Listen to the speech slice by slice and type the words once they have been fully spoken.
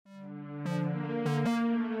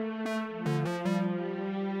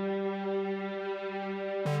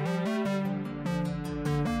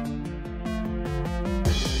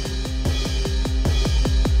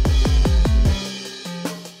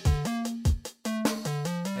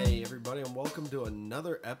everybody, and welcome to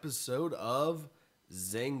another episode of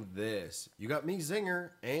Zing This. You got me, Zinger,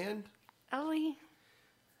 and Ellie.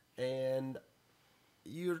 And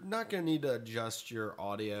you're not going to need to adjust your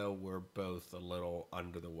audio. We're both a little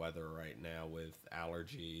under the weather right now with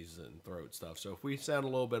allergies and throat stuff. So if we sound a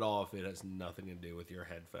little bit off, it has nothing to do with your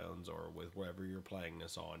headphones or with whatever you're playing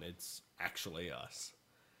this on. It's actually us.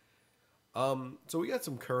 So we got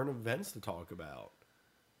some current events to talk about.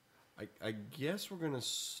 I guess we're going to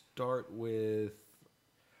start with,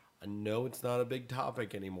 I know it's not a big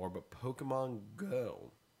topic anymore, but Pokemon Go.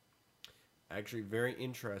 Actually, very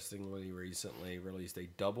interestingly, recently released a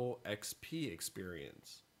double XP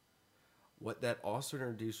experience. What that also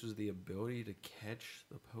introduced was the ability to catch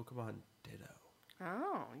the Pokemon Ditto.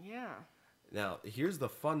 Oh, yeah. Now, here's the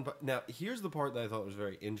fun part. Now, here's the part that I thought was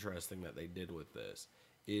very interesting that they did with this.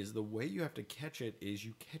 Is the way you have to catch it is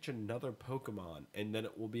you catch another Pokemon, and then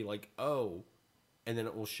it will be like, oh, and then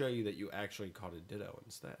it will show you that you actually caught a Ditto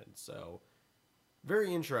instead. So,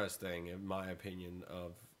 very interesting, in my opinion,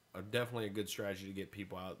 of definitely a good strategy to get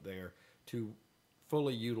people out there to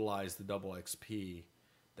fully utilize the double XP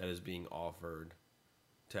that is being offered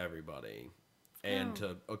to everybody. And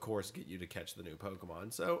to, of course, get you to catch the new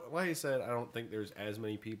Pokemon. So, like I said, I don't think there's as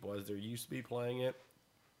many people as there used to be playing it.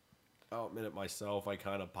 I'll admit it myself, I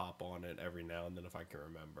kind of pop on it every now and then if I can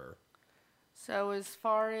remember. So as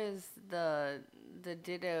far as the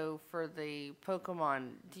Ditto for the Pokemon,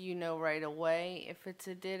 do you know right away if it's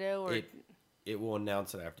a Ditto or It will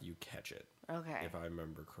announce it after you catch it. Okay. If I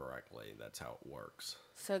remember correctly, that's how it works.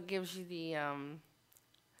 So it gives you the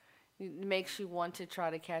it makes you want to try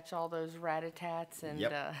to catch all those Rattatas and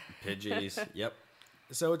Pidgeys. Yep.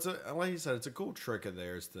 So it's like you said, it's a cool trick of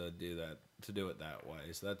theirs to do that, to do it that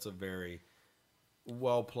way. So that's a very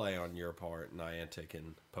well play on your part, Niantic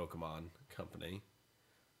and Pokemon Company.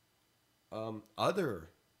 Other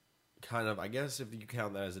kind of, I guess if you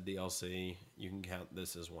count that as a DLC, you can count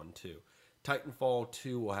this as one too. Titanfall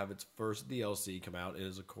 2 will have its first DLC come out. It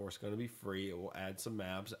is, of course, going to be free. It will add some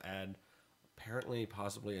maps, add apparently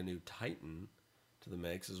possibly a new Titan to the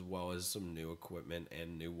mix, as well as some new equipment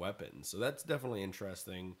and new weapons. So that's definitely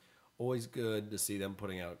interesting. Always good to see them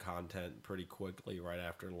putting out content pretty quickly right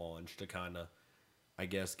after launch to kind of, I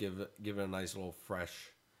guess, give it a nice little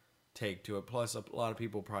fresh take to it. Plus, a lot of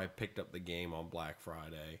people probably picked up the game on Black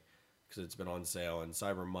Friday because it's been on sale, and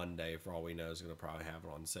Cyber Monday, for all we know, is going to probably have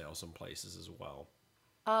it on sale some places as well.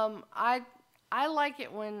 I like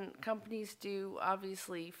it when companies do,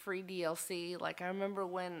 obviously, free DLC. Like, I remember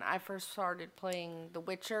when I first started playing The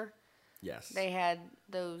Witcher. Yes. They had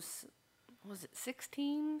those, was it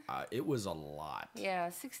 16? It was a lot.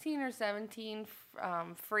 Yeah, 16 or 17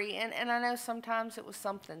 free. And I know sometimes it was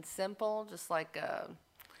something simple, just like a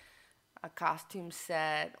costume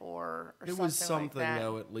set or it was something like that.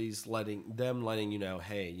 Though, at least letting you know,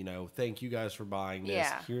 hey, thank you guys for buying this.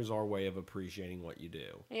 Yeah. Here's our way of appreciating what you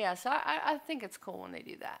do. Yeah, so I think it's cool when they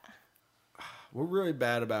do that. We're really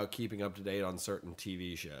bad about keeping up to date on certain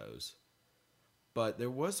TV shows. But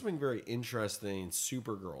there was something very interesting in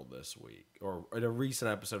Supergirl this week, or in a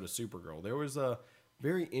recent episode of Supergirl. There was a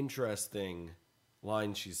very interesting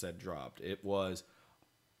line she said dropped. It was,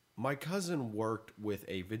 my cousin worked with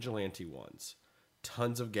a vigilante once.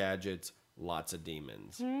 Tons of gadgets, lots of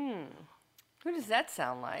demons. Who does that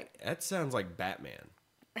sound like? That sounds like Batman.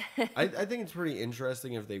 I think it's pretty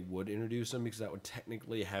interesting if they would introduce him, because that would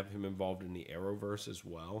technically have him involved in the Arrowverse as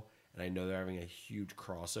well. And I know they're having a huge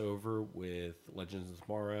crossover with Legends of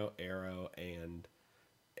Tomorrow, Arrow, and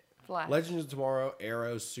Flash. Legends of Tomorrow,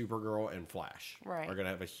 Arrow, Supergirl, and Flash Right. are going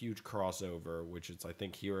to have a huge crossover, which is, I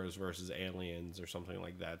think, Heroes versus Aliens or something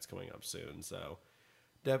like that's coming up soon. So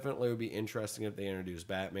definitely would be interesting if they introduce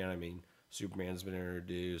Batman. I mean, Superman's been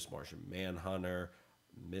introduced, Martian Manhunter,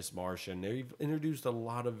 Miss Martian. They've introduced a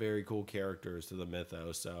lot of very cool characters to the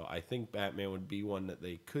mythos, so I think Batman would be one that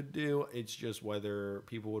they could do. It's just whether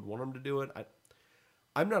people would want him to do it.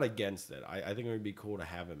 I'm not against it. I think it would be cool to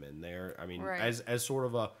have him in there. I mean, Right. as sort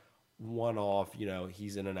of a one-off,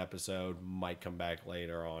 he's in an episode, might come back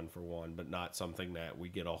later on for one, but not something that we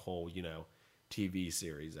get a whole, TV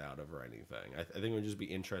series out of or anything. I think it would just be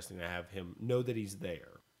interesting to have him know that he's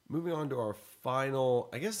there. Moving on to our final,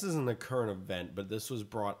 I guess this isn't a current event, but this was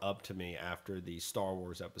brought up to me after the Star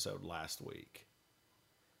Wars episode last week.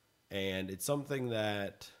 And it's something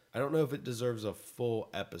that I don't know if it deserves a full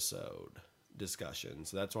episode discussion,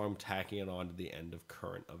 so that's why I'm tacking it on to the end of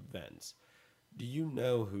current events. Do you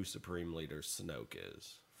know who Supreme Leader Snoke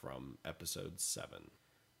is from episode 7?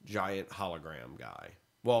 Giant hologram guy.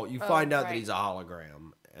 Well, you find out that he's a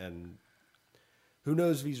hologram, and who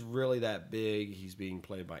knows if he's really that big. He's being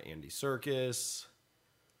played by Andy Serkis.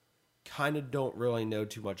 kind of don't really know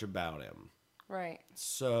too much about him. Right.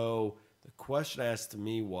 So the question asked to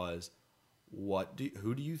me was,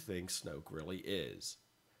 who do you think Snoke really is?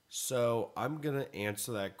 So I'm going to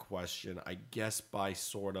answer that question, I guess, by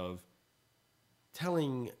sort of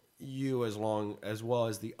telling you as well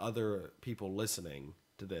as the other people listening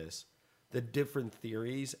to this, the different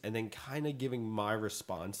theories, and then kind of giving my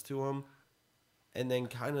response to them, and then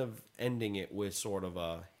kind of ending it with sort of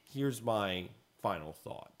a, here's my final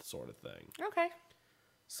thought sort of thing. Okay.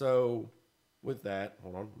 So with that,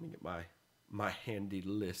 hold on, let me get my handy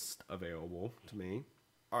list available to me.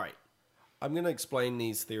 All right. I'm going to explain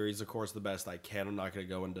these theories, of course, the best I can. I'm not going to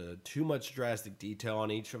go into too much drastic detail on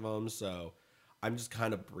each of them, so I'm just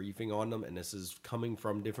kind of briefing on them, and this is coming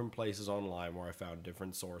from different places online where I found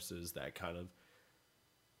different sources that kind of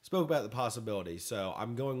spoke about the possibility. So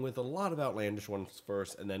I'm going with a lot of outlandish ones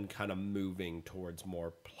first, and then kind of moving towards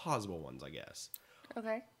more plausible ones, I guess.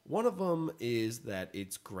 Okay. One of them is that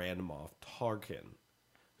it's Grand Moff Tarkin,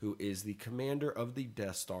 who is the commander of the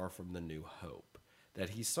Death Star from The New Hope.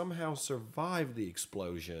 That he somehow survived the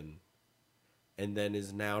explosion and then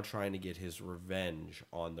is now trying to get his revenge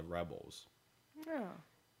on the rebels. Oh.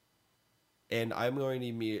 And I'm going to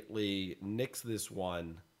immediately nix this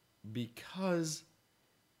one because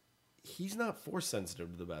he's not force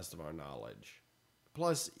sensitive to the best of our knowledge.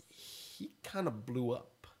 Plus, he kind of blew up.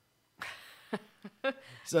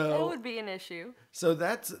 So that would be an issue. So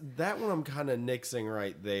that one I'm kind of nixing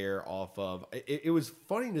right there off of. It was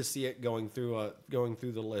funny to see it going through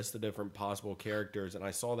the list of different possible characters, and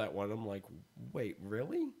I saw that one. I'm like, wait,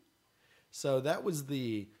 really? So that's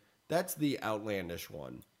the outlandish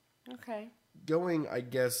one. Okay.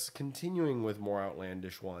 Continuing with more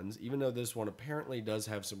outlandish ones, even though this one apparently does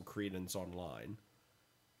have some credence online,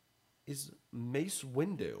 is Mace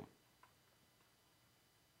Windu.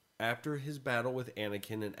 After his battle with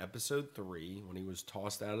Anakin in Episode 3, when he was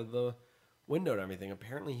tossed out of the window and everything,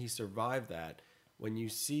 apparently he survived that. When you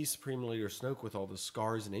see Supreme Leader Snoke with all the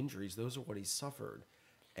scars and injuries, those are what he suffered.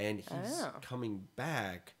 And he's coming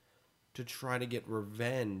back to try to get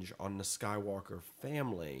revenge on the Skywalker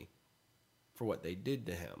family for what they did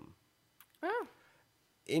to him. Oh.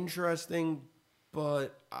 Interesting,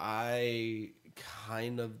 but I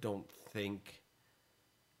kind of don't think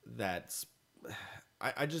that's...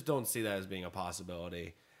 I just don't see that as being a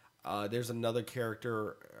possibility. There's another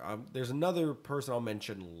character. There's another person I'll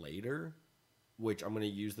mention later, which I'm going to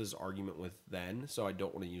use this argument with then, so I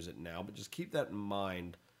don't want to use it now. But just keep that in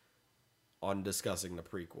mind on discussing the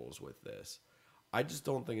prequels with this. I just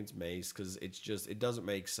don't think it's Mace because it doesn't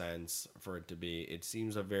make sense for it to be. It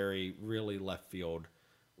seems a very, really left field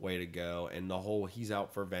way to go. And the whole he's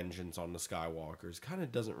out for vengeance on the Skywalkers kind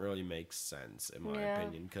of doesn't really make sense, in my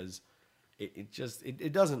opinion, because...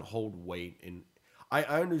 It doesn't hold weight. And I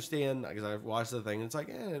understand, because I've watched the thing, and it's like,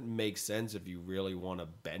 it makes sense if you really want to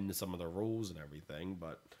bend some of the rules and everything.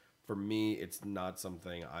 But for me, it's not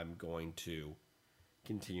something I'm going to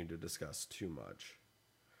continue to discuss too much.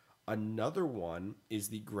 Another one is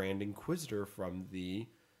the Grand Inquisitor from the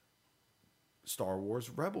Star Wars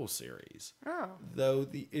Rebel series. Oh. Though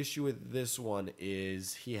the issue with this one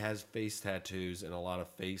is he has face tattoos and a lot of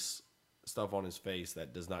face stuff on his face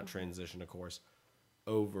that does not transition, of course,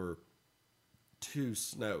 over to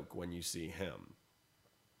Snoke when you see him.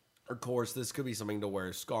 Of course, this could be something to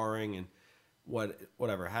where scarring and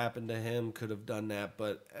whatever happened to him could have done that,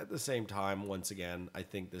 but at the same time, once again, I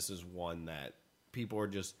think this is one that people are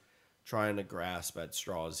just trying to grasp at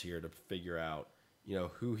straws here to figure out,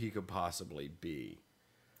 who he could possibly be.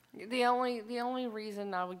 The only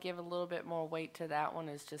reason I would give a little bit more weight to that one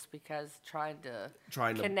is just because trying to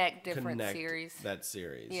connect different series. That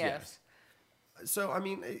series, yes. So I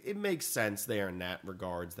mean, it makes sense there in that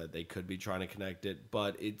regards that they could be trying to connect it,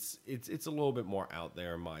 but it's a little bit more out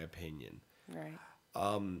there in my opinion. Right.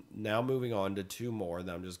 Now moving on to two more,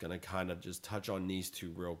 that I'm just going to kind of just touch on these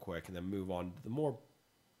two real quick, and then move on to the more,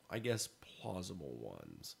 I guess, plausible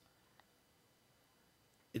ones.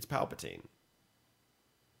 It's Palpatine.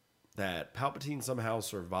 That Palpatine somehow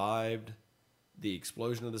survived the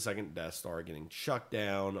explosion of the second Death Star, getting chucked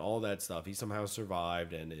down, all that stuff. He somehow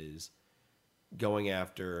survived and is going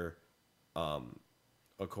after,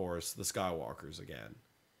 of course, the Skywalkers again.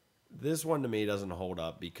 This one to me doesn't hold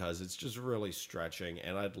up because it's just really stretching,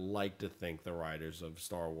 and I'd like to think the writers of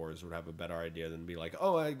Star Wars would have a better idea than be like,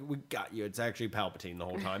 we got you, it's actually Palpatine the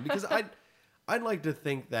whole time. Because I'd like to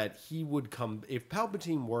think that he would come, if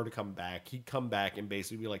Palpatine were to come back, he'd come back and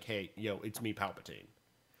basically be like, hey, it's me, Palpatine.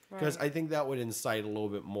 Because I think that would incite a little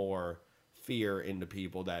bit more fear into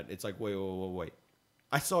people that it's like, wait.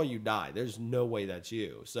 I saw you die. There's no way that's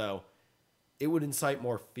you. So it would incite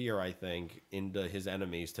more fear, I think, into his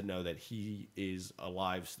enemies to know that he is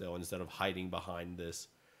alive still instead of hiding behind this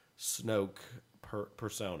Snoke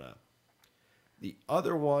persona. The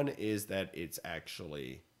other one is that it's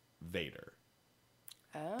actually Vader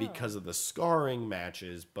Oh. because of the scarring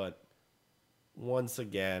matches, but once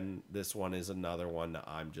again, this one is another one that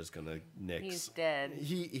I'm just gonna nix. He's dead.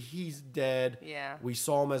 He's dead. Yeah. We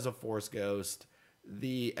saw him as a Force ghost.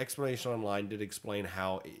 The explanation online did explain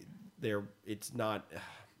how it's not.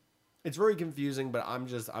 It's very confusing, but I'm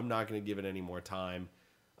not gonna give it any more time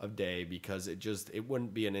of day because it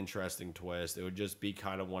wouldn't be an interesting twist. It would just be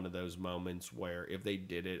kind of one of those moments where if they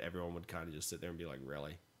did it, everyone would kind of just sit there and be like,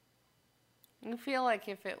 really? You feel like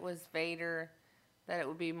if it was Vader, that it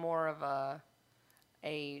would be more of a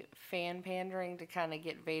fan pandering to kind of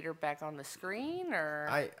get Vader back on the screen, or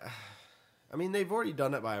I mean, they've already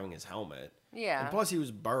done it by having his helmet. yeah. And plus, he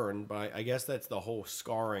was burned, but I guess that's the whole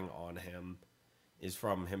scarring on him is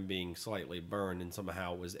from him being slightly burned and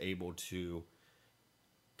somehow was able to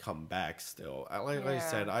come back still. Like I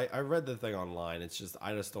said, I read the thing online. It's just,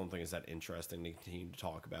 I just don't think it's that interesting to continue to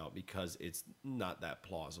talk about because it's not that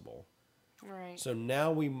plausible. Right. So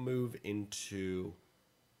now we move into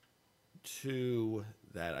two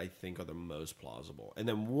that I think are the most plausible. And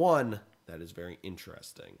then one that is very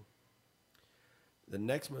interesting. The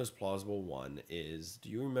next most plausible one is, do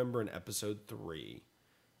you remember in episode 3,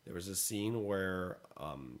 there was a scene where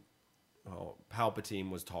Palpatine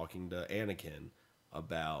was talking to Anakin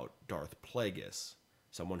about Darth Plagueis,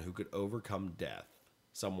 someone who could overcome death,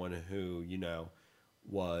 someone who,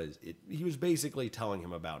 he was basically telling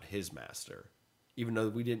him about his master, even though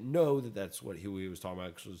we didn't know that that's what he was talking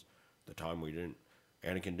about, because the time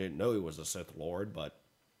Anakin didn't know he was a Sith Lord, but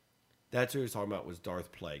that's what he was talking about was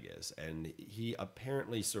Darth Plagueis, and he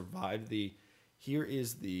apparently survived here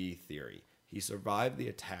is the theory. He survived the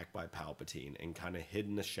attack by Palpatine and kind of hid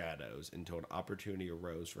in the shadows until an opportunity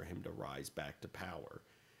arose for him to rise back to power.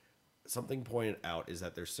 Something pointed out is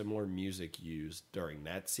that there's similar music used during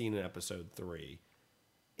that scene in episode 3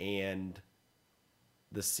 and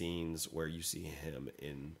the scenes where you see him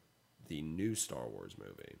in the new Star Wars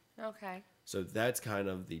movie. Okay. So that's kind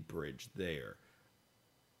of the bridge there.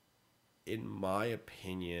 In my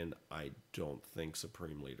opinion, I don't think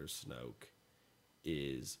Supreme Leader Snoke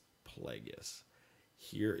is Plagueis.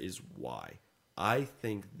 Here is why. I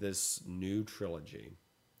think this new trilogy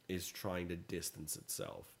is trying to distance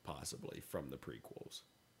itself, possibly, from the prequels.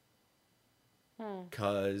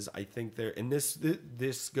 Because I think and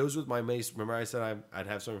this goes with my Mace. Remember I said I'd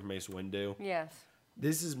have something from Mace Windu? Yes.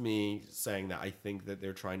 This is me saying that I think that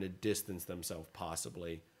they're trying to distance themselves,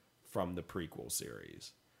 possibly, from the prequel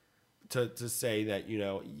series. To say that,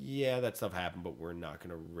 that stuff happened, but we're not going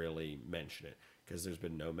to really mention it. Because there's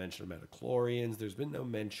been no mention of midichlorians. There's been no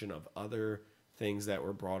mention of other things that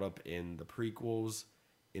were brought up in the prequels,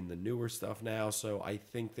 in the newer stuff now. So I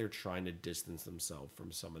think they're trying to distance themselves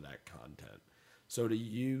from some of that content. So to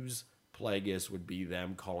use Plagueis would be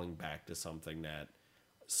them calling back to something that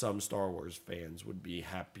some Star Wars fans would be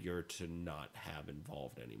happier to not have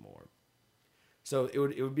involved anymore. So it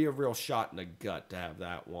would be a real shot in the gut to have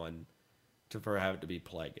that one, for have it to be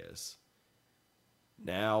Plagueis.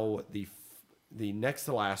 Now the next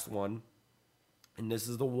to last one, and this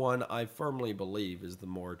is the one I firmly believe is the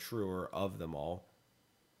more truer of them all.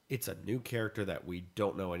 It's a new character that we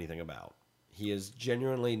don't know anything about. He is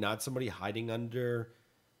genuinely not somebody hiding under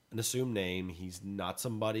an assumed name. He's not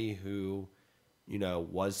somebody who,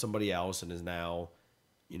 was somebody else and is now,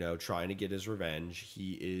 trying to get his revenge.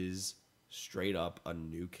 He is straight up a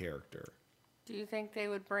new character. Do you think they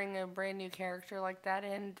would bring a brand new character like that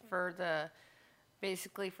in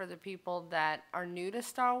basically for the people that are new to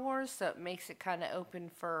Star Wars, so it makes it kind of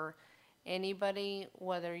open for anybody,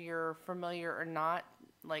 whether you're familiar or not,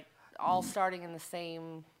 like all starting in the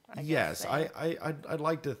same? Yes, I'd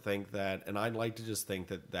like to think that, and I'd like to just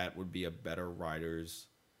think that would be a better writer's,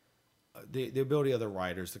 the ability of the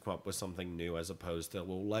writers to come up with something new as opposed to,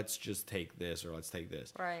 well, let's just take this or let's take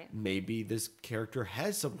this. Right. Maybe this character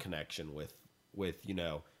has some connection with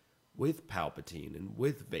Palpatine and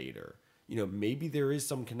with Vader. Maybe there is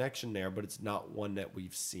some connection there, but it's not one that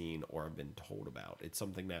we've seen or have been told about. It's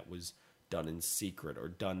something that was done in secret or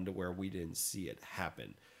done to where we didn't see it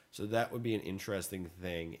happen. So that would be an interesting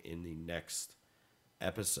thing in the next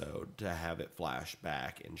episode to have it flash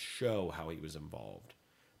back and show how he was involved,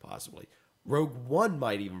 possibly. Rogue One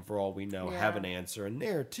might even, for all we know, have an answer in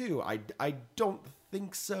there, too. I don't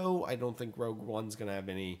think so. I don't think Rogue One's going to have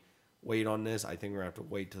any weight on this. I think we're going to have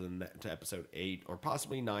to wait to episode 8 or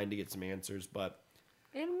possibly 9 to get some answers, but...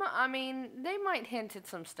 they might hint at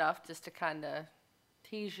some stuff just to kind of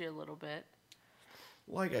tease you a little bit.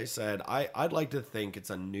 Like I said, I'd like to think it's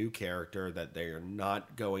a new character, that they're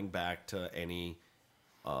not going back to any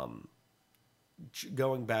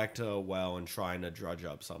going back to a well and trying to drudge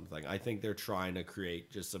up something. I think they're trying to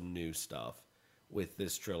create just some new stuff with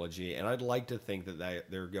this trilogy, and I'd like to think that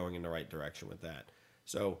they're going in the right direction with that.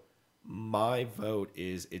 So my vote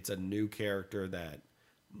is it's a new character that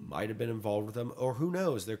might have been involved with them, or who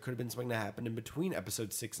knows, there could have been something that happened in between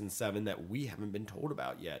episode 6 and 7 that we haven't been told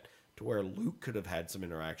about yet, to where Luke could have had some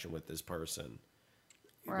interaction with this person,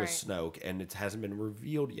 Right. with Snoke, and it hasn't been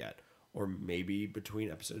revealed yet. Or maybe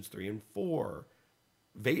between episodes 3 and 4,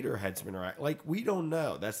 Vader had some interaction. Like, we don't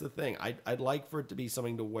know. That's the thing. I'd like for it to be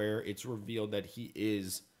something to where it's revealed that he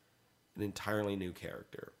is an entirely new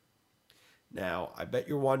character. Now, I bet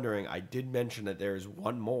you're wondering, I did mention that there is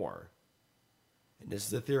one more. And this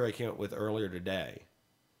is a theory I came up with earlier today.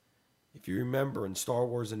 If you remember in Star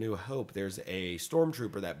Wars A New Hope, there's a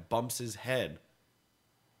stormtrooper that bumps his head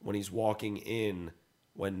when he's walking in,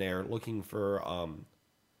 when they're looking for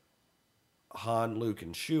Han, Luke,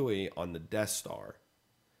 and Chewie on the Death Star.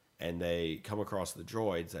 And they come across the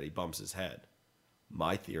droids that he bumps his head.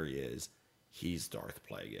 My theory is he's Darth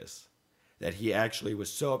Plagueis. That he actually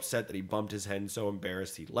was so upset that he bumped his head and so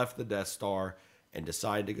embarrassed he left the Death Star and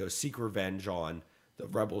decided to go seek revenge on the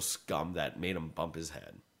rebel scum that made him bump his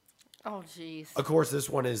head. Oh, jeez. Of course, this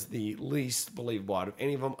one is the least believable out of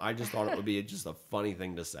any of them. I just thought it would be just a funny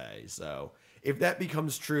thing to say. So if that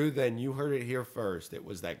becomes true, then you heard it here first. It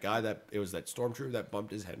was that stormtrooper that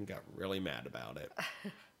bumped his head and got really mad about it.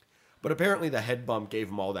 But apparently the head bump gave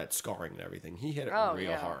him all that scarring and everything. He hit it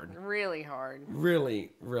real hard. Really hard.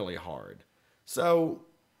 Really, really hard. So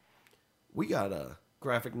we got a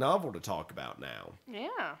graphic novel to talk about now.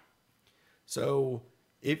 Yeah. So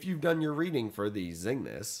if you've done your reading for the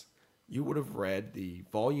Zingness, you would have read the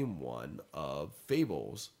volume 1 of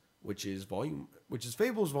Fables, which is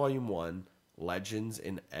Fables Volume 1, Legends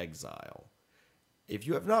in Exile. If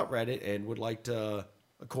you have not read it and would like to,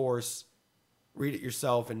 of course, read it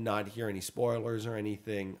yourself and not hear any spoilers or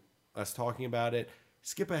anything, us talking about it,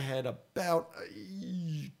 skip ahead about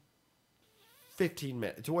 15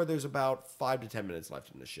 minutes to where there's about 5 to 10 minutes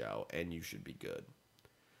left in the show, and you should be good.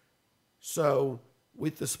 So,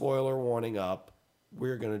 with the spoiler warning up,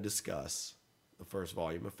 we're going to discuss the first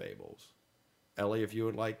volume of Fables. Ellie, if you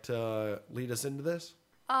would like to lead us into this?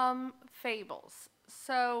 Fables.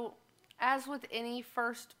 So, as with any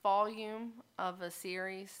first volume of a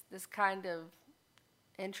series, this kind of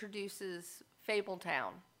introduces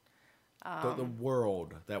Fabletown. The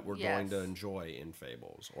world that we're going to yes. enjoy in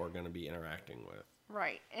Fables, or going to be interacting with.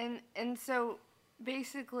 Right. And so,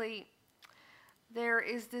 basically, there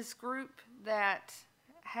is this group that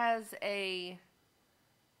has a,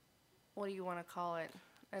 what do you want to call it?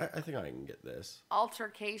 I think I can get this.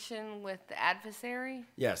 Altercation with the adversary.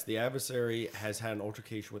 Yes, the adversary has had an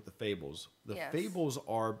altercation with the Fables. The Yes. Fables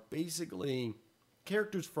are basically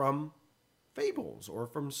characters from Fables or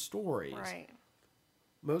from stories. Right.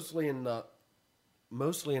 Mostly in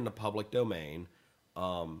the public domain.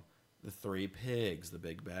 The Three Pigs, the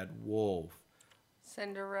Big Bad Wolf,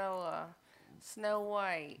 Cinderella, Snow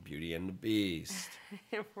White. Beauty and the Beast,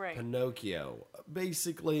 Right. Pinocchio.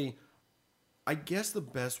 Basically, I guess the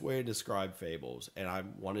best way to describe Fables, and I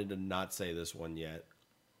wanted to not say this one yet,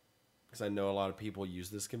 because I know a lot of people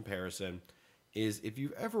use this comparison, is if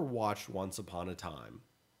you've ever watched Once Upon a Time,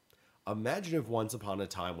 imagine if Once Upon a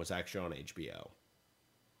Time was actually on HBO.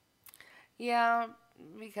 Yeah,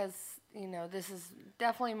 because this is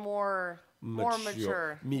definitely more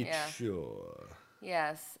mature. Yeah. Mature.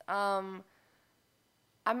 Yes.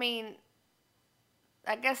 I mean,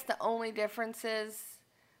 I guess the only difference is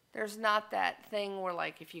there's not that thing where,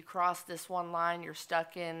 like, if you cross this one line, you're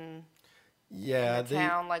stuck in Yeah, the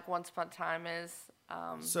town like Once Upon a Time is.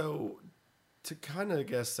 So, to kind of, I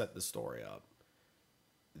guess, set the story up,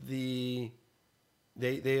 they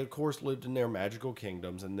of course lived in their magical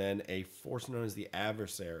kingdoms, and then a force known as the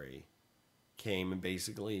Adversary came and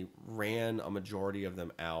basically ran a majority of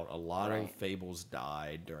them out. A lot of Right. Fables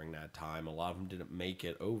died during that time. A lot of them didn't make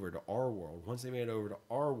it over to our world. Once they made it over to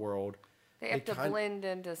our world, They have to blend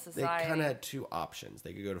into they society. kind of had two options.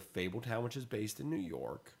 They could go to Fabletown, which is based in New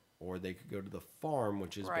York, or they could go to the farm,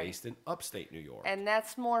 which is Right. based in upstate New York. And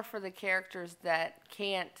that's more for the characters that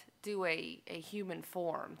can't do a human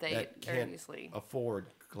form. They that very can't easily.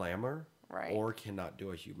 afford glamour, Right. or cannot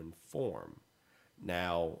do a human form.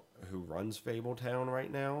 Now, who runs Fabletown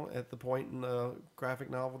right now at the point in the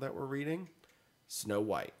graphic novel that we're reading? Snow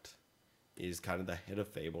White is kind of the head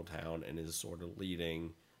of Fabletown and is sort of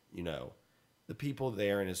leading, the people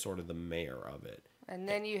there, and is sort of the mayor of it. And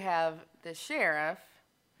then you have the sheriff,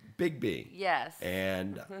 Bigby. Yes.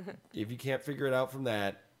 And if you can't figure it out from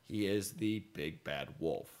that, he is the big bad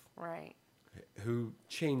wolf. Right. Who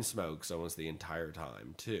chain smokes almost the entire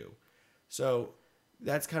time, too. So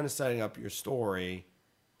that's kind of setting up your story.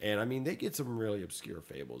 And I mean, they get some really obscure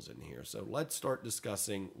fables in here. So let's start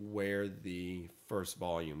discussing where the first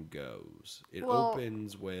volume goes. It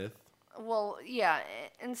opens with. Well, yeah.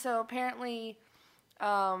 And so apparently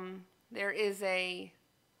there is a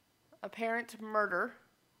apparent murder.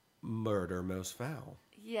 Murder most foul.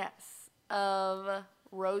 Yes. Of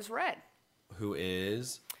Rose Red. Who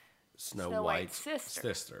is Snow White's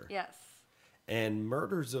sister. Yes. And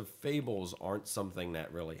murders of fables aren't something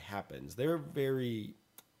that really happens. They're very,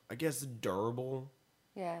 I guess, durable.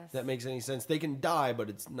 Yes. If that makes any sense. They can die, but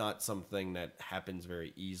it's not something that happens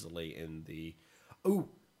very easily in the... Oh,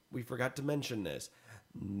 we forgot to mention this.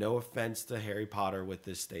 No offense to Harry Potter with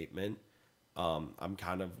this statement. I'm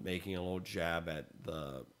kind of making a little jab at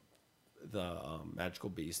the magical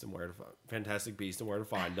beast and fantastic beast and where to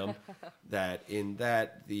find them. That in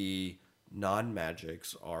that the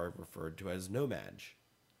non-magics are referred to as no-mage.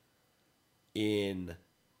 In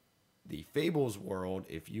the fables world,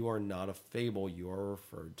 if you are not a fable, you are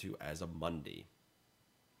referred to as a Mundy.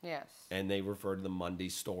 Yes. And they refer to the Mundy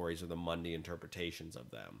stories or the Mundy interpretations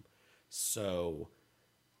of them. So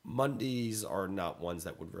Mundys are not ones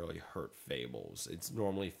that would really hurt fables. It's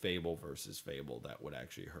normally fable versus fable that would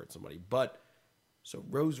actually hurt somebody. But, so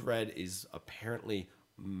Rose Red is apparently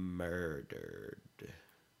murdered.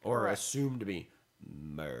 Or Correct. assumed to be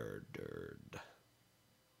murdered.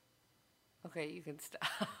 Okay, you can stop.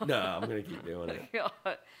 No, I'm going to keep doing it.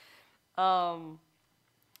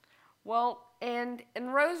 Well, and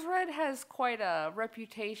Rose Red has quite a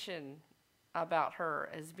reputation about her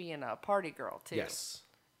as being a party girl, too. Yes.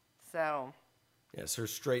 So. Yes, her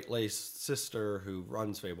straight-laced sister who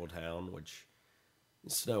runs Fabletown, which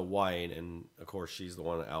is Snow White, and of course she's the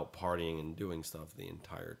one out partying and doing stuff the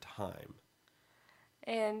entire time.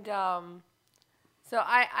 And so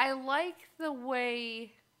I like the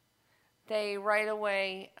way they right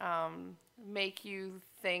away make you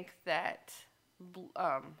think that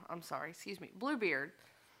Bluebeard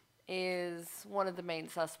is one of the main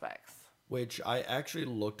suspects. Which I actually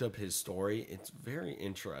looked up his story. It's very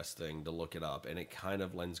interesting to look it up, and it kind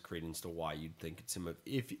of lends credence to why you'd think it's him.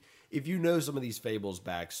 If you know some of these fables'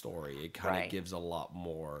 backstory, it kind of gives a lot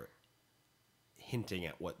more hinting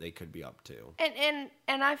at what they could be up to.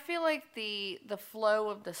 And I feel like the flow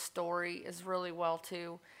of the story is really well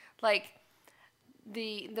too. Like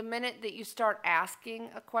the minute that you start asking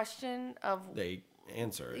a question of they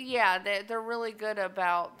answer it. Yeah, they're really good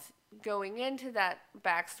about going into that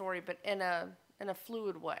backstory, but in a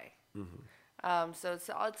fluid way. Mm-hmm. So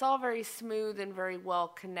it's all very smooth and very well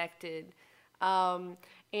connected.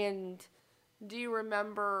 And do you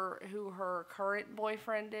remember who her current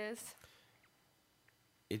boyfriend is?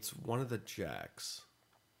 It's one of the Jacks.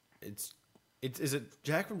 Is it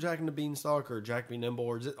Jack from Jack and the Beanstalk or Jack Be Nimble,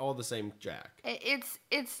 or is it all the same Jack?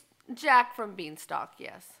 It's Jack from Beanstalk,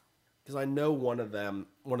 yes. Because I know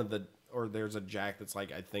there's a Jack that's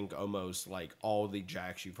like, I think almost like all the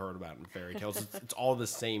Jacks you've heard about in fairy tales. It's all the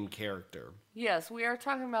same character. Yes, we are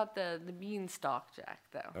talking about the Beanstalk Jack,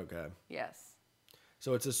 though. Okay. Yes.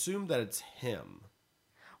 So it's assumed that it's him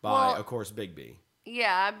by, of course, Bigby.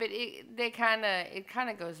 Yeah, but it kind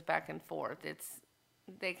of goes back and forth.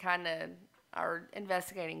 They kind of are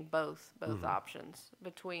investigating both options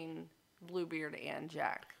between Bluebeard and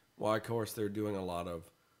Jack. Well, of course, they're doing a lot of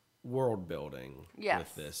world building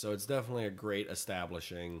with this, so it's definitely a great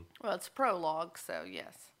establishing. Well, it's prologue, so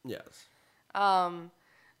yes. Yes.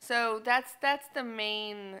 So that's the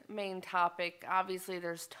main topic. Obviously,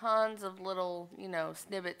 there's tons of little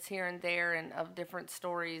snippets here and there and of different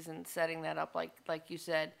stories and setting that up like you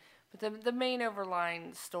said. But the main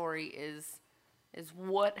overlying story is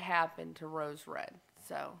what happened to Rose Red.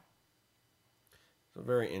 So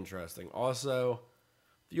very interesting. Also,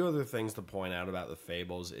 a few other things to point out about the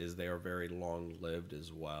fables is they are very long-lived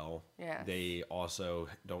as well. Yeah. They also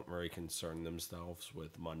don't really concern themselves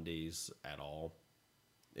with Mundys at all.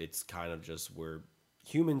 It's kind of just where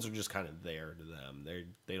humans are just kind of there to them.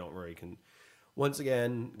 They don't really once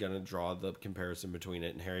again, gonna draw the comparison between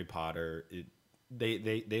it and Harry Potter.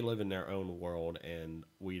 They live in their own world, and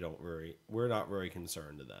we're not very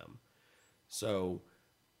concerned to them. So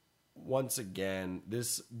once again,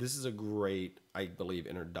 this is a great, I believe,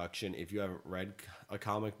 introduction. If you haven't read a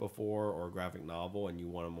comic before or a graphic novel and you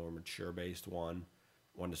want a more mature based one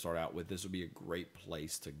to start out with, this would be a great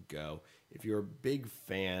place to go. If you're a big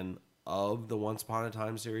fan of the Once Upon a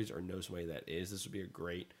Time series or know somebody that is, this would be a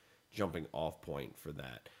great jumping off point for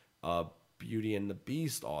that. Beauty and the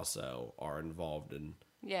Beast also are involved in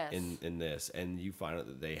Yes. in this, and you find out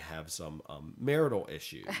that they have some marital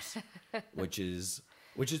issues, which is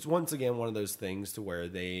once again one of those things to where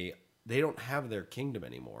they don't have their kingdom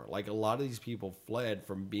anymore. Like a lot of these people fled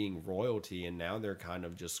from being royalty, and now they're kind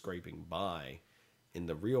of just scraping by in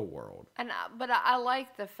the real world. But I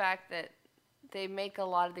like the fact that they make a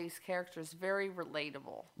lot of these characters very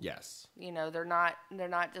relatable. Yes. You know, they're not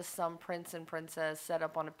just some prince and princess set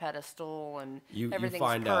up on a pedestal and You everything's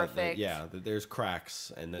find perfect. out that there's cracks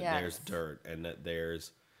and that there's Yes. dirt and that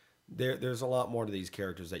there's a lot more to these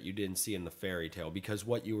characters that you didn't see in the fairy tale, because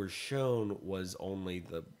what you were shown was only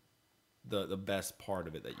the best part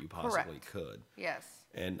of it that you possibly Correct. could. Yes.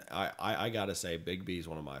 And I gotta say, Big B is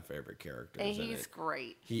one of my favorite characters. And in he's it.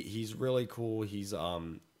 great. He's really cool.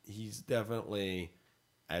 He's definitely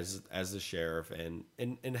as the sheriff and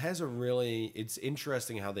has a really, it's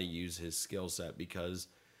interesting how they use his skill set, because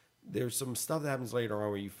there's some stuff that happens later on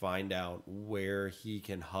where you find out where he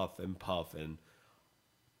can huff and puff and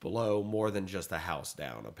blow more than just a house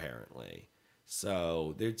down, apparently.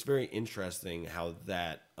 So it's very interesting how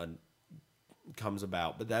that comes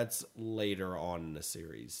about, but that's later on in the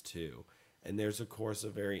series too. And there's of course a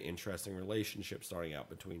very interesting relationship starting out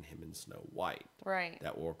between him and Snow White, Right.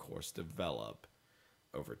 that will of course develop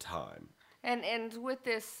over time. And with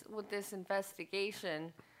this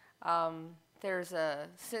investigation, there's a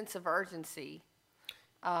sense of urgency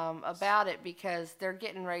about it, because they're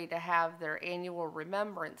getting ready to have their annual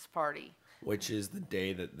remembrance party. Which is the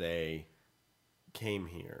day that they came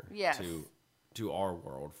here Yes. to our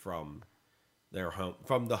world from their home,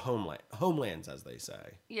 from the homelands, as they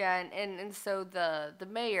say. Yeah, and so the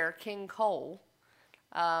mayor, King Cole,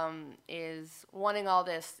 is wanting all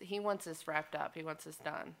this. He wants this wrapped up. He wants this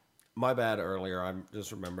done. My bad earlier. I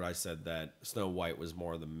just remembered I said that Snow White was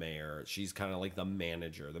more the mayor. She's kind of like the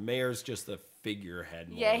manager. The mayor's just the figurehead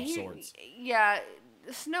more of sorts. Yeah,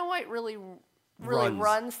 Snow White really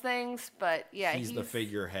runs things, but yeah, he's the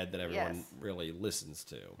figurehead that everyone yes. really listens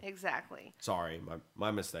to. Exactly. Sorry,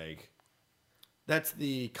 my mistake. That's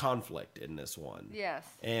the conflict in this one. Yes.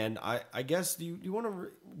 And I guess, do you want to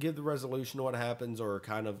give the resolution to what happens, or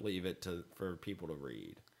kind of leave it for people to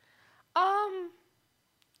read?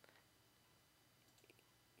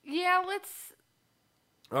 Yeah, let's...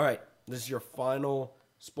 All right. This is your final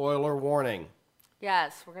spoiler warning.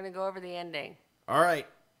 Yes, we're going to go over the ending. All right.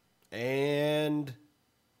 And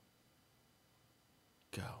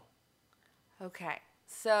go. Okay.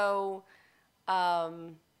 So,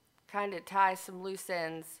 kind of tie some loose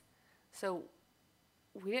ends. So,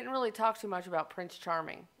 we didn't really talk too much about Prince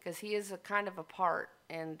Charming, because he is a kind of a part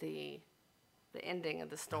in the ending of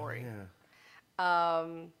the story. Yeah.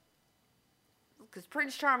 Because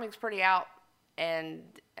Prince Charming's pretty out and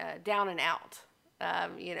down and out.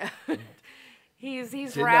 You know, he's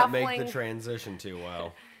Did raffling. not make the transition too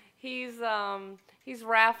well. He's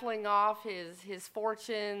raffling off his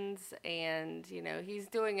fortunes, and you know he's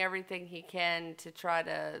doing everything he can to try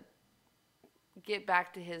to get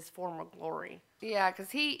back to his former glory. Yeah, because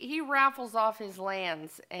he raffles off his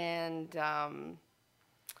lands and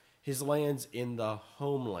His land's in the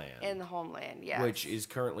homeland. in the homeland, yes. Which is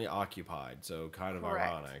currently occupied, so kind of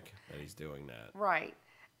Correct. ironic that he's doing that. Right.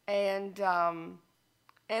 And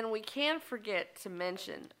we can't forget to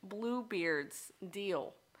mention Bluebeard's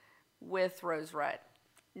deal with Rose Red.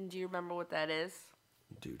 Do you remember what that is?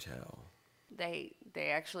 Do tell. They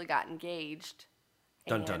actually got engaged.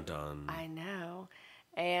 Dun and- dun dun. I know.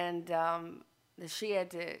 And she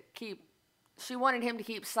wanted him to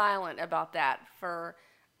keep silent about that for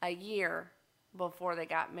a year before they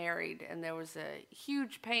got married, and there was a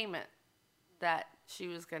huge payment that she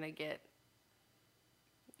was going to get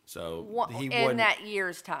So he in wouldn't. that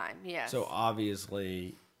year's time. Yes. So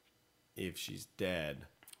obviously, if she's dead,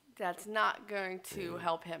 that's not going to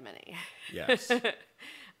help him any. yes.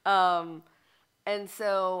 And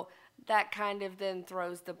so that kind of then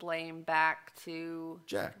throws the blame back to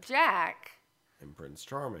Jack. And Prince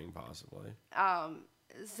Charming, possibly.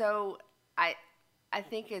 So I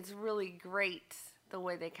think it's really great the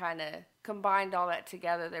way they kind of combined all that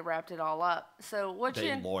together. They wrapped it all up. So what They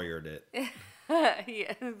lawyered it.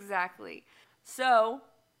 Yeah, exactly. So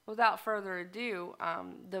without further ado,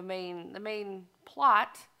 the main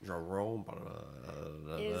plot Jerome.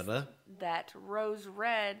 is that Rose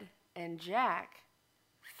Red and Jack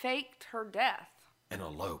faked her death And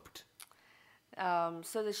eloped.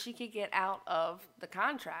 so that she could get out of the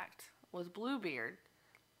contract with Bluebeard.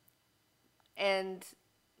 And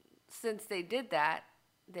since they did that,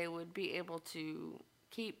 they would be able to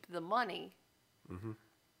keep the money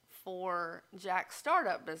for Jack's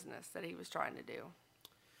startup business that he was trying to do.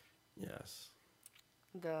 Yes.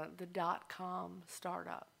 The .com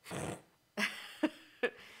startup.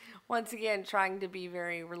 Once again, trying to be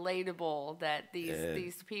very relatable that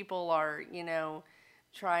these people are,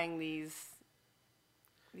 trying these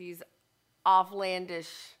offlandish,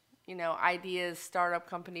 ideas, startup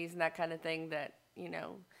companies and that kind of thing that,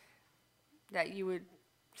 that you would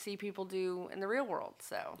see people do in the real world.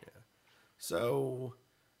 So, So,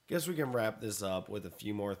 guess we can wrap this up with a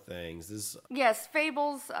few more things. Yes,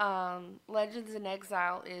 Fables, Legends in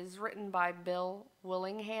Exile is written by Bill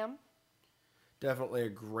Willingham. Definitely a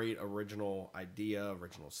great original idea,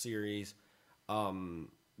 original series.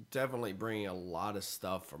 Definitely bringing a lot of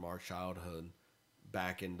stuff from our childhood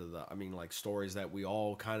back into like stories that we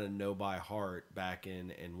all kind of know by heart back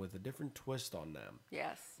in, and with a different twist on them.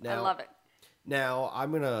 Yes, I love it. Now, I'm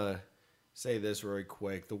going to say this really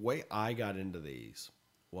quick. The way I got into these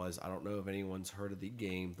was, I don't know if anyone's heard of the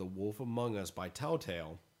game The Wolf Among Us by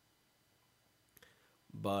Telltale,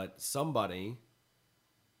 but somebody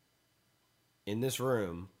in this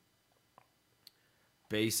room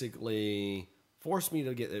basically forced me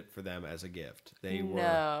to get it for them as a gift. They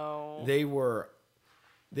were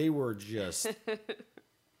just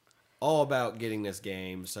all about getting this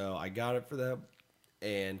game, so I got it for them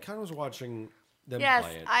and kind of was watching them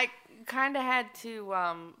play it. I kind of had to,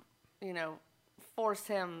 force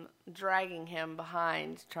him, dragging him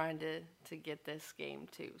behind, trying to get this game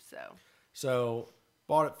too. So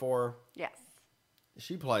bought it for her. Yes.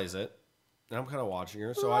 She plays it, and I'm kind of watching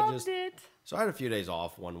her. So I had a few days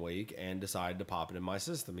off one week and decided to pop it in my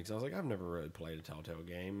system because I was like, I've never really played a Telltale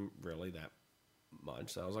game really that much.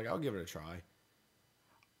 So I was like, I'll give it a try.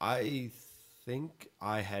 I think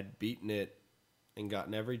I had beaten it and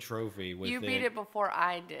gotten every trophy with it. You beat it before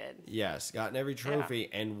I did. Yes, gotten every trophy.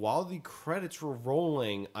 Yeah. And while the credits were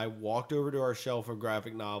rolling, I walked over to our shelf of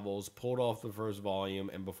graphic novels, pulled off the first volume,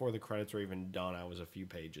 and before the credits were even done, I was a few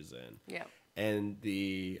pages in. Yeah. And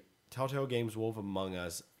the Telltale Games Wolf Among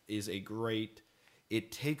Us is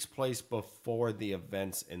it takes place before the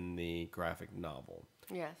events in the graphic novel.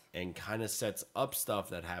 Yes. And kind of sets up stuff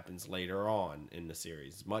that happens later on in the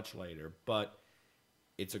series, much later. But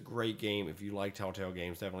it's a great game. If you like Telltale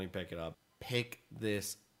games, definitely pick it up. Pick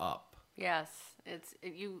this up. Yes.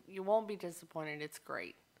 You won't be disappointed. It's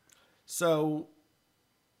great. So,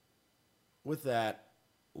 with that,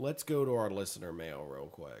 let's go to our listener mail real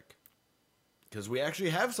quick. Because we actually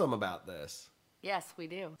have some about this. Yes, we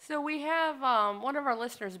do. So we have one of our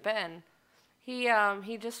listeners, Ben. He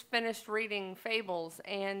just finished reading Fables,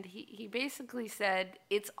 and he basically said,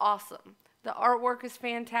 it's awesome. The artwork is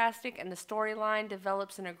fantastic, and the storyline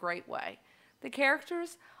develops in a great way. The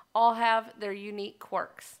characters all have their unique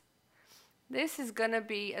quirks. This is going to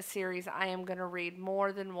be a series I am going to read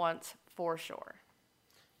more than once for sure.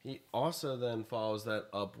 He also then follows that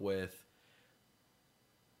up with,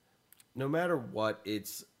 no matter what,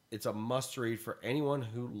 it's a must-read for anyone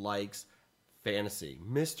who likes fantasy,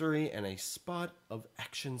 mystery, and a spot of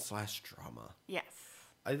action/drama. Yes.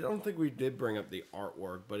 I don't think we did bring up the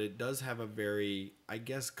artwork, but it does have a very, I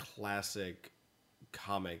guess, classic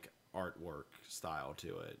comic artwork style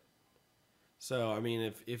to it. So, I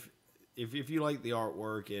mean, if you like the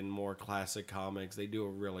artwork in more classic comics, they do a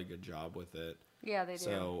really good job with it. Yeah, they do.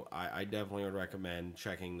 So, I definitely would recommend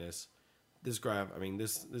checking this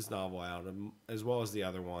novel out, as well as the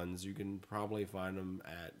other ones. You can probably find them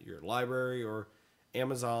at your library or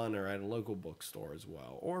Amazon or at a local bookstore as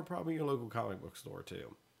well, or probably your local comic book store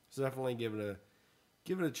too. So definitely give it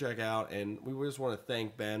a check out. And we just want to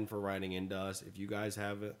thank Ben for writing into us. If you guys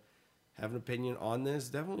have an opinion on this,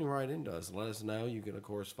 definitely write into us. Let us know. You can of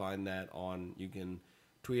course find that you can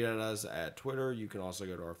tweet at us at Twitter. You can also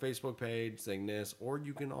go to our Facebook page, Zing This, or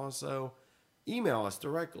you can also email us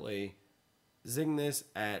directly,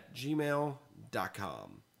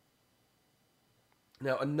 zingthis@gmail.com.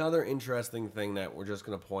 Now, another interesting thing that we're just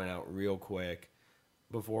going to point out real quick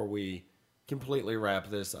before we completely wrap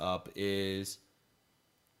this up is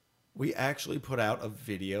we actually put out a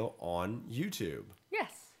video on YouTube.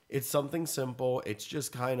 Yes. It's something simple. It's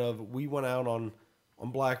just kind of, we went out on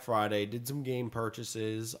Black Friday, did some game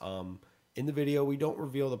purchases. In the video, we don't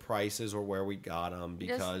reveal the prices or where we got them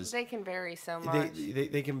because they can vary so much.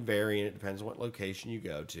 They can vary, and it depends on what location you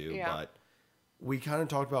go to. Yeah. But we kind of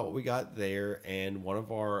talked about what we got there, and one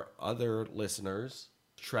of our other listeners,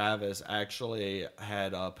 Travis, actually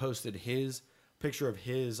had posted his picture of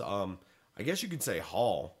his, I guess you could say,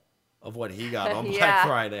 haul of what he got on Black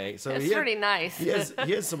Friday. So it's pretty nice. he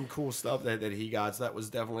has some cool stuff that he got, so that was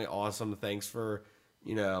definitely awesome. Thanks for,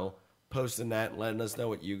 posting that and letting us know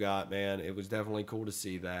what you got, man. It was definitely cool to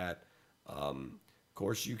see that. Of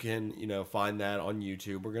course, you can, find that on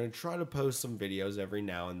YouTube. We're going to try to post some videos every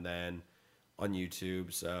now and then on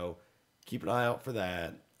YouTube, so keep an eye out for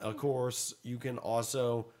that. Of course, you can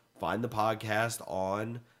also find the podcast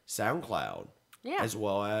on SoundCloud, as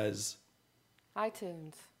well as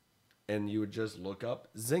iTunes. And you would just look up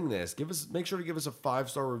Zing This. Make sure to give us a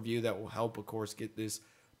 5-star review. That will help, of course, get this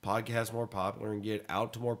podcast more popular and get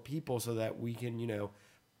out to more people so that we can,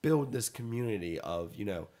 build this community of,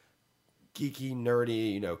 geeky,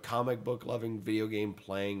 nerdy, comic book loving, video game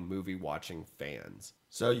playing, movie watching fans.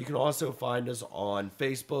 So you can also find us on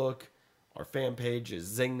Facebook. Our fan page is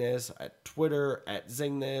Zing This, at Twitter at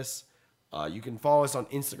Zing This. You can follow us on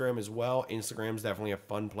Instagram as well. Instagram is definitely a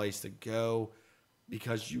fun place to go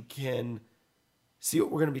because you can see what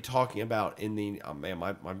we're going to be talking about in the... Oh man,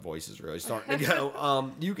 my voice is really starting to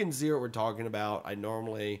go. You can see what we're talking about.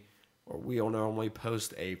 We'll normally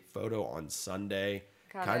post a photo on Sunday,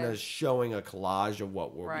 kind of showing a collage of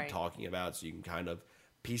what we'll be talking about, so you can kind of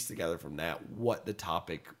piece together from that what the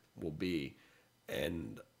topic will be.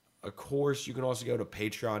 And of course, you can also go to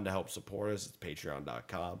Patreon to help support us. It's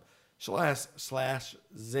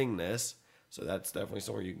patreon.com/Zingness. So that's definitely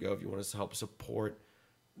somewhere you can go if you want us to help support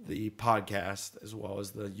the podcast as well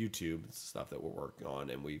as the YouTube stuff that we're working on.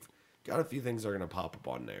 And we've got a few things that are going to pop up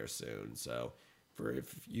on there soon. So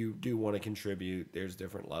if you do want to contribute, there's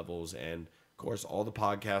different levels. And of course, all the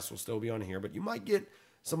podcasts will still be on here, but you might get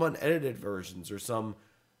some unedited versions or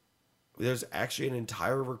there's actually an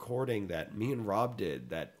entire recording that me and Rob did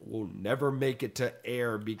that will never make it to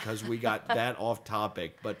air because we got that off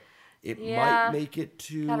topic, but it might make it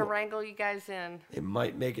to... Gotta wrangle you guys in. It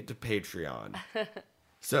might make it to Patreon.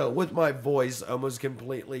 So with my voice almost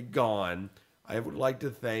completely gone, I would like to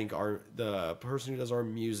thank the person who does our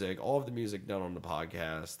music. All of the music done on the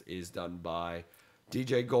podcast is done by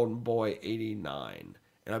DJ Golden Boy 89.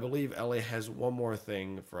 And I believe Ellie has one more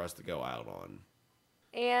thing for us to go out on.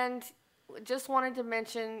 And just wanted to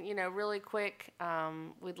mention, really quick,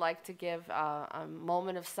 we'd like to give a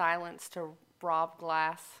moment of silence to Rob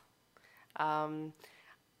Glass.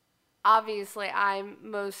 Obviously, I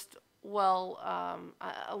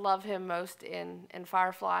love him most in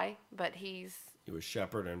Firefly, but he was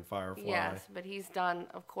Shepard in Firefly. Yes, but he's done,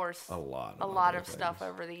 of course, a lot of stuff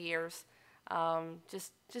over the years.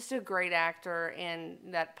 Just a great actor, and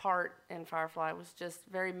that part in Firefly was just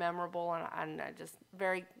very memorable and just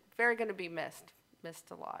very, very going to be missed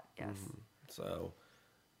a lot. Yes. Mm-hmm. So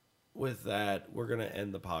with that, we're going to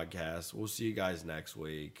end the podcast. We'll see you guys next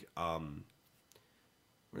week.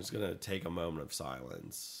 We're just going to take a moment of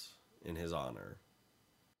silence in his honor.